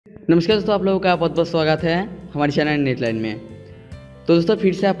नमस्कार दोस्तों, आप लोगों का बहुत बहुत स्वागत है हमारे चैनल नेटलाइन में। तो दोस्तों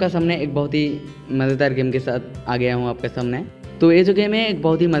फिर से आपका सामने एक बहुत ही मज़ेदार गेम के साथ आ गया हूँ आपके सामने। तो ये जो गेम है एक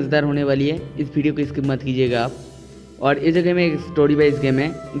बहुत ही मज़ेदार होने वाली है, इस वीडियो को स्किप मत कीजिएगा आप। और ये जो गेम है एक स्टोरी बेस्ड गेम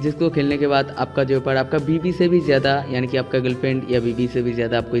है, जिसको खेलने के बाद आपका जो पर आपका बीबी से भी ज़्यादा, यानी कि आपका गर्लफ्रेंड या बीबी से भी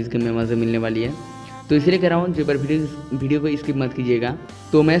ज़्यादा आपको इस गेम में मज़ा मिलने वाली है। तो इसलिए कह रहा हूँ जो पर वीडियो को स्किप मत कीजिएगा।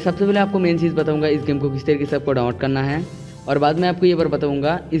 तो मैं सबसे पहले आपको मेन चीज़ बताऊँगा इस गेम को किस तरीके से आपको डाउनलोड करना है, और बाद में आपको ये बार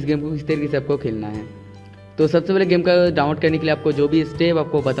बताऊंगा इस गेम को किस तरीके से आपको खेलना है। तो सबसे पहले गेम का डाउनलोड करने के लिए आपको जो भी स्टेप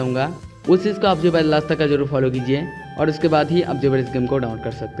आपको बताऊंगा उस चीज़ को आप जो है लास्ट तक का जरूर फॉलो कीजिए, और उसके बाद ही आप जो है इस गेम को डाउनलोड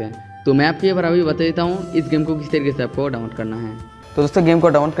कर सकते हैं। तो मैं आपको ये बार अभी बता देता हूँ इस गेम को किस तरीके से आपको डाउनलोड करना है। तो दोस्तों गेम को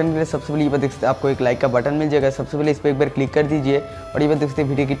डाउनलोड करने के लिए सबसे पहले ये बात देख सकते हैं, आपको एक लाइक का बटन मिल जाएगा। सबसे पहले इस पर एक बार क्लिक कर दीजिए, और ये बात देख सकते हैं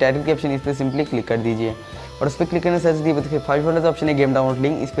वीडियो की टाइटल के ऑप्शन, इस पर सिंपली क्लिक कर दीजिए। और उस पर क्लिक करने से देखिए फर्स्ट वाला जो ऑप्शन है गेम डाउनलोड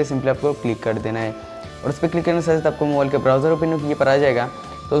लिंक, इस पर सिंपली आपको क्लिक कर देना है। और उस पर क्लिक करने से आपको मोबाइल के ब्राउजर ओपन ये पर आ जाएगा।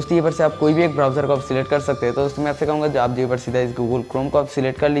 तो दोस्तों ये पर से आप कोई भी एक ब्राउजर को आप सिलेक्ट कर सकते हैं। तो दोस्तों मैं आपसे कहूँगा जो आप जो पर सीधा इस गूगल क्रोम को आप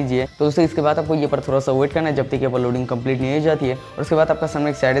सिलेक्ट कर लीजिए। तो दोस्तों इसके बाद आपको ये पर थोड़ा सा वेट करना है जब तक ये पर लोडिंग कंप्लीट नहीं हो जाती है। और उसके बाद आपका सामने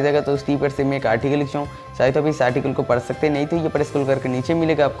एक साइड आ जाएगा। तो उस पर से मैं एक आर्टिकल लिखता हूँ, चाहे तो आप इस आर्टिकल को पढ़ सकते हैं, नहीं तो ये पर स्क्रॉल करके नीचे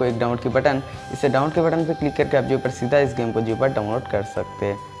मिलेगा आपको एक डाउनलोड की बटन। इससे डाउनलोड के बटन पर क्लिक करके आप जो पर सीधा इस गेम को जो पर डाउनलोड कर सकते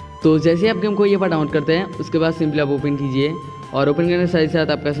हैं। तो जैसे आप गेम को ये पर डाउनलोड करते हैं उसके बाद सिंपली आप ओपन कीजिए, और ओपन करने के साथ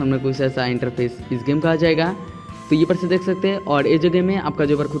साथ आपका सामने कुछ ऐसा इंटरफेस इस गेम का आ जाएगा। तो ये पर से देख सकते हैं, और ये जो गेम है आपका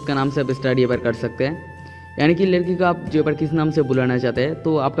जो पर खुद का नाम से आप स्टार्ट ये पर कर सकते हैं, यानी कि लड़की को आप जो पर किस नाम से बुलाना चाहते हैं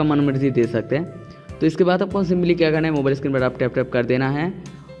तो आपका मन मर्जी दे सकते हैं। तो इसके बाद आपको सिंपली क्या करना है, मोबाइल स्क्रीन पर आप टैप टैप कर देना है,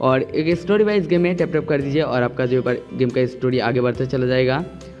 और एक स्टोरी वाइज गेम में टैप टैप कर दीजिए, और आपका जो पर गेम का स्टोरी आगे बढ़ते चला जाएगा।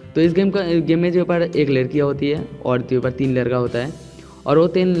 तो इस गेम में जो पर एक लड़की होती है और जो पर 3 लड़का होता है, और वो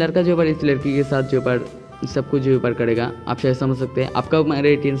 3 लड़का जो पर इस लड़की के साथ जो पर सब कुछ जो पर करेगा। आप शायद समझ सकते हैं, आपका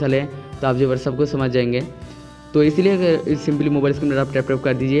मेरे 3 साल है तो आप जो पर सब कुछ समझ जाएंगे। तो इसलिए सिंपली मोबाइल स्क्रीन पर आप टैप टैप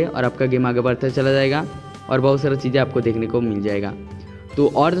कर दीजिए, और आपका गेम आगे बढ़ता चला जाएगा, और बहुत सारी चीज़ें आपको देखने को मिल जाएगा। तो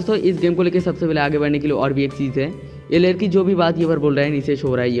और दोस्तों इस गेम को लेकर सबसे पहले आगे बढ़ने के लिए और भी एक चीज़ है, ये लड़की जो भी बात ये पर बोल रहा है नीचे शो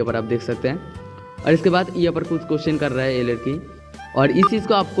हो रहा है, ये पर आप देख सकते हैं। और इसके बाद ये पर कुछ क्वेश्चन कर रहा है ये लड़की, और इस चीज़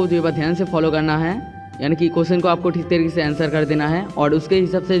को आपको जो है ध्यान से फॉलो करना है, यानी कि क्वेश्चन को आपको ठीक तरीके से आंसर कर देना है, और उसके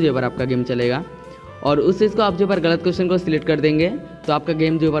हिसाब से जो पर आपका गेम चलेगा। और उस चीज़ को आप जो पर गलत क्वेश्चन को सिलेक्ट कर देंगे तो आपका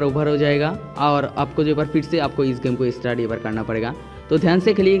गेम जो पर ओवर हो जाएगा, और आपको जो पर फिर से आपको इस गेम को स्टार्ट ये पर करना पड़ेगा। तो ध्यान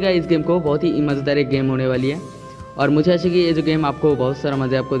से खेलिएगा इस गेम को, बहुत ही मज़ेदार एक गेम होने वाली है। और मुझे आशा कि ये जो गेम आपको बहुत सारा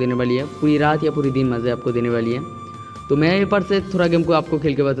मज़े आपको देने वाली है, पूरी रात या पूरी दिन मज़े आपको देने वाली है। तो मैं ये पर से थोड़ा गेम को आपको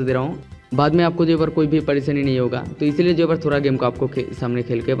खेल के बता दे रहा हूँ, बाद में आपको जो पर कोई भी परेशानी नहीं होगा, तो इसलिए जो पर थोड़ा गेम को आपको सामने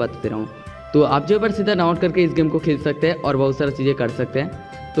खेल के बता दे रहा हूँ। तो आप जो पर सीधा डाउनलोड करके इस गेम को खेल सकते हैं और बहुत सारी चीज़ें कर सकते हैं।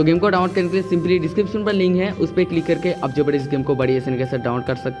 तो गेम को डाउनलोड करने के लिए सिंपली डिस्क्रिप्शन पर लिंक है, उस पर क्लिक करके आप जो पर इस गेम को बड़ी आसानी के साथ डाउनलोड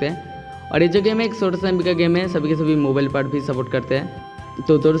कर सकते हैं। और ये जो गेम है एक छोटा सा MB का गेम है, सभी के सभी मोबाइल पर भी सपोर्ट करते हैं।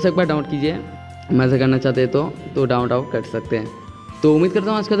 तो थोड़ा सा एक बार डाउनलोड कीजिए, मज़ा करना चाहते हैं तो डाउनलोड कर सकते हैं। तो उम्मीद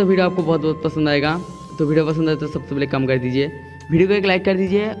करता हूँ आज का तो वीडियो आपको बहुत बहुत पसंद आएगा। तो वीडियो पसंद आए तो सबसे पहले कम कर दीजिए, वीडियो को एक लाइक कर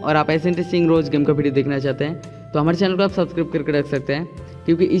दीजिए, और आप ऐसे इंटरेस्टिंग रोज़ गेम का वीडियो देखना चाहते हैं तो हमारे चैनल को आप सब्सक्राइब करके रख सकते हैं,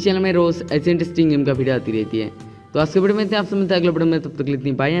 क्योंकि इस चैनल में रोज़ ऐसे इंटरेस्टिंग गेम का वीडियो आती रहती है। तो आज के वीडियो में आपसे मिलता है अगले वीडियो में, तब तक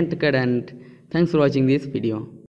इतनी bye and thanks for watching this video.